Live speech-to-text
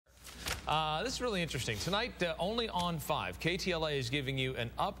This is really interesting. Tonight, only on 5, KTLA is giving you an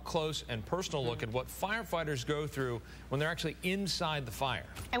up-close and personal look at what firefighters go through when they're actually inside the fire.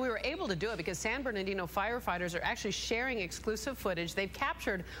 And we were able to do it because San Bernardino firefighters are actually sharing exclusive footage they've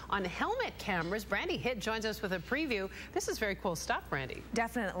captured on helmet cameras. Brandi Hitt joins us with a preview. This is very cool stuff, Brandi.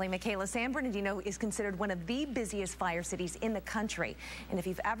 Definitely, Michaela. San Bernardino is considered one of the busiest fire cities in the country. And if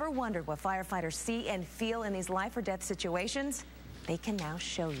you've ever wondered what firefighters see and feel in these life or death situations, they can now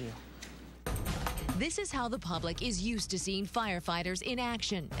show you. This is how the public is used to seeing firefighters in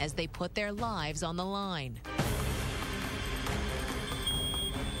action as they put their lives on the line.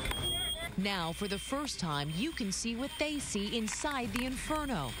 Now, for the first time, you can see what they see inside the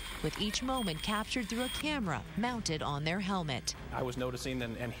inferno, with each moment captured through a camera mounted on their helmet. I was noticing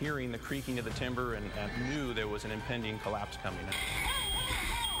and hearing the creaking of the timber and knew there was an impending collapse coming.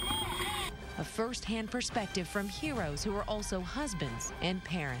 A first-hand perspective from heroes who are also husbands and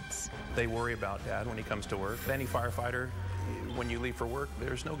parents. They worry about Dad when he comes to work. Any firefighter, when you leave for work,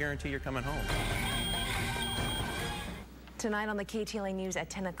 there's no guarantee you're coming home. Tonight on the KTLA News at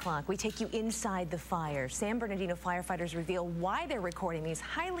 10 o'clock, we take you inside the fire. San Bernardino firefighters reveal why they're recording these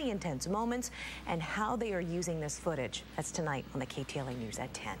highly intense moments and how they are using this footage. That's tonight on the KTLA News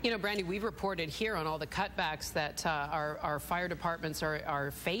at 10. You know, Brandi, we've reported here on all the cutbacks that our fire departments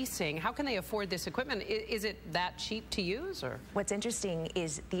are facing. How can they afford this equipment? Is it that cheap to use? Or what's interesting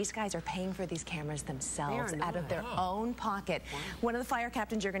is these guys are paying for these cameras themselves out of their own pocket. Wow. One of the fire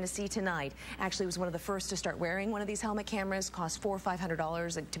captains you're going to see tonight actually was one of the first to start wearing one of these helmet cameras. Cost $400 or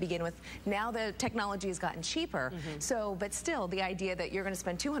 $500 to begin with. Now the technology has gotten cheaper. So, but still, the idea that you're going to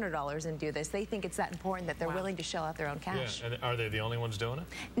spend $200 and do this, they think it's that important that they're willing to shell out their own cash. Yeah, and are they the only ones doing it?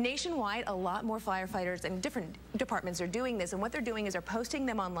 Nationwide, a lot more firefighters and different departments are doing this, and what they're doing is they're posting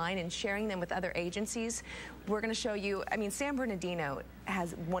them online and sharing them with other agencies. We're going to show you, I mean, San Bernardino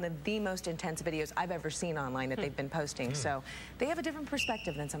has one of the most intense videos I've ever seen online that they've been posting. So they have a different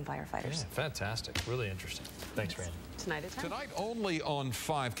perspective than some firefighters. Yeah, fantastic. Really interesting. Thanks, Brandi. Tonight at 10. Tonight only on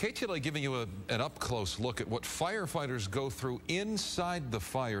 5, KTLA giving you an up-close look at what firefighters go through inside the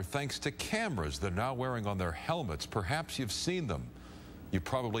fire thanks to cameras they're now wearing on their helmets. Perhaps you've seen them. You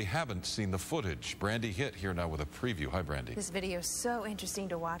probably haven't seen the footage. Brandi Hitt here now with a preview. Hi, Brandi. This video is so interesting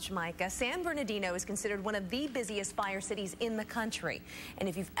to watch, Micah. San Bernardino is considered one of the busiest fire cities in the country. And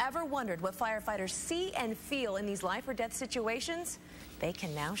if you've ever wondered what firefighters see and feel in these life or death situations, they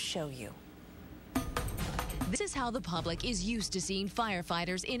can now show you. This is how the public is used to seeing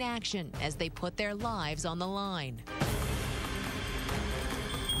firefighters in action as they put their lives on the line.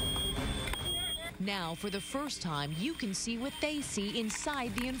 Now, for the first time, you can see what they see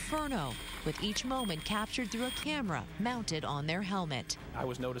inside the inferno, with each moment captured through a camera mounted on their helmet. I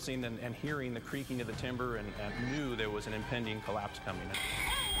was noticing and hearing the creaking of the timber and knew there was an impending collapse coming.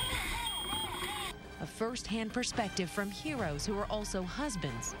 A first-hand perspective from heroes who are also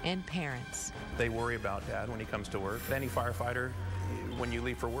husbands and parents. They worry about Dad when he comes to work. Any firefighter, when you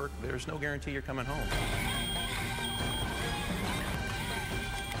leave for work, there's no guarantee you're coming home.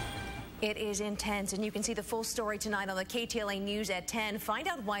 It is intense, and you can see the full story tonight on the KTLA News at 10. Find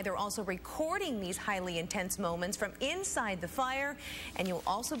out why they're also recording these highly intense moments from inside the fire, and you'll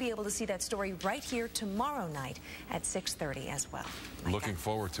also be able to see that story right here tomorrow night at 6:30 as well. Looking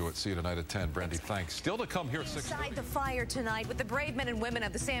forward to it. See you tonight at 10. Brandi, thanks. Still to come here at 6:30. Inside the fire tonight with the brave men and women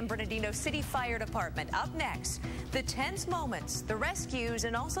of the San Bernardino City Fire Department. Up next, the tense moments, the rescues,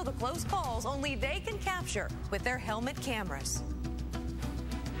 and also the close calls only they can capture with their helmet cameras.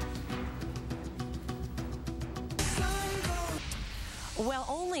 Well,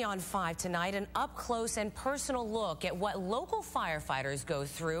 only on 5 tonight, an up-close and personal look at what local firefighters go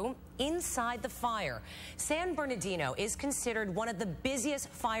through inside the fire. San Bernardino is considered one of the busiest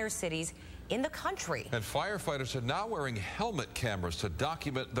fire cities in the country. And firefighters are now wearing helmet cameras to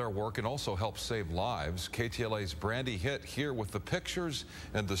document their work and also help save lives. KTLA's Brandi Hitt here with the pictures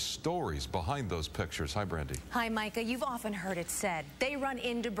and the stories behind those pictures. Hi, Brandi. Hi, Micah. You've often heard it said, they run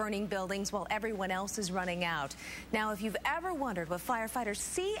into burning buildings while everyone else is running out. Now, if you've ever wondered what firefighters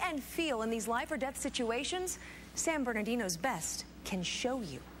see and feel in these life or death situations, San Bernardino's best can show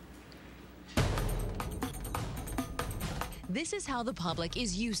you. This is how the public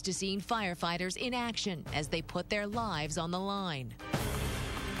is used to seeing firefighters in action as they put their lives on the line.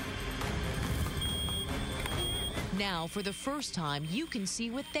 Now, for the first time, you can see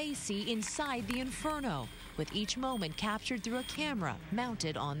what they see inside the inferno, with each moment captured through a camera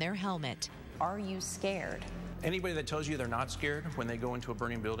mounted on their helmet. Are you scared? Anybody that tells you they're not scared when they go into a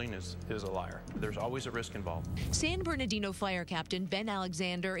burning building is a liar. There's always a risk involved. San Bernardino Fire Captain Ben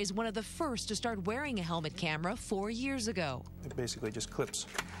Alexander is one of the first to start wearing a helmet camera 4 years ago. It basically just clips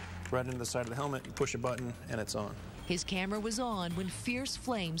right into the side of the helmet, you push a button, and it's on. His camera was on when fierce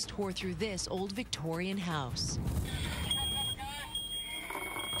flames tore through this old Victorian house.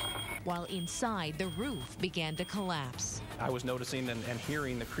 While inside, the roof began to collapse. I was noticing and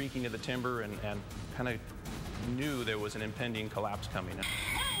hearing the creaking of the timber and kind of knew there was an impending collapse coming.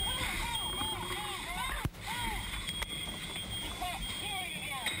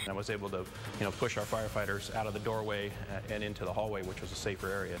 I was able to, push our firefighters out of the doorway and into the hallway, which was a safer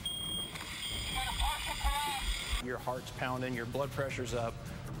area. Your heart's pounding, your blood pressure's up,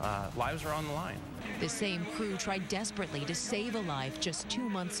 lives are on the line. The same crew tried desperately to save a life just 2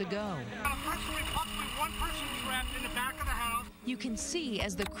 months ago. One person trapped in the back of the house. You can see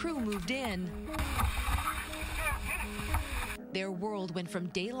as the crew moved in, their world went from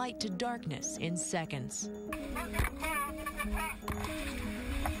daylight to darkness in seconds.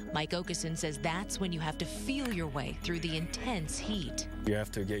 Mike Okeson says that's when you have to feel your way through the intense heat. You have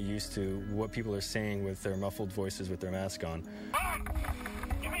to get used to what people are saying with their muffled voices with their mask on.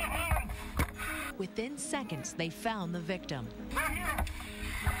 Within seconds, they found the victim.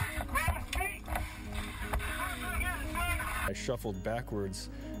 I shuffled backwards,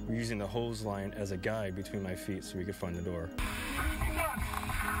 using the hose line as a guide between my feet so we could find the door.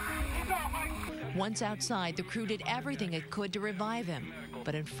 Once outside, the crew did everything it could to revive him.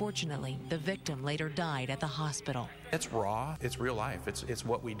 But unfortunately, the victim later died at the hospital. It's raw, it's real life, it's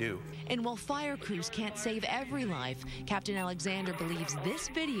what we do. And while fire crews can't save every life, Captain Alexander believes this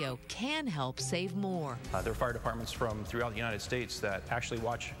video can help save more. There are fire departments from throughout the United States that actually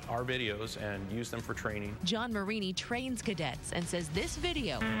watch our videos and use them for training. John Marini trains cadets and says this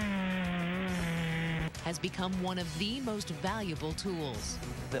video has become one of the most valuable tools.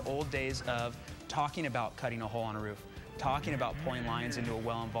 The old days of talking about cutting a hole on a roof, talking about pulling lines into a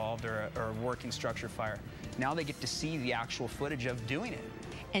well-involved or a working structure fire. Now they get to see the actual footage of doing it.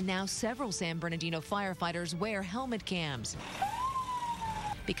 And now several San Bernardino firefighters wear helmet cams.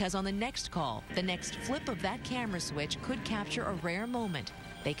 Because on the next call, the next flip of that camera switch could capture a rare moment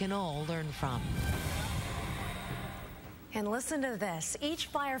they can all learn from. And listen to this. Each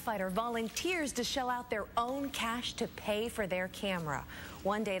firefighter volunteers to shell out their own cash to pay for their camera.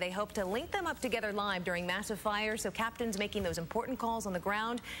 One day they hope to link them up together live during massive fires so captains making those important calls on the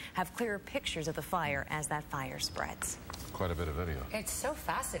ground have clearer pictures of the fire as that fire spreads. Quite a bit of video. It's so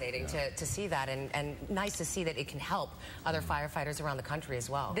fascinating to see that and nice to see that it can help other firefighters around the country as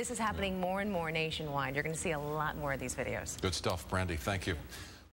well. This is happening more and more nationwide. You're going to see a lot more of these videos. Good stuff, Brandi. Thank you.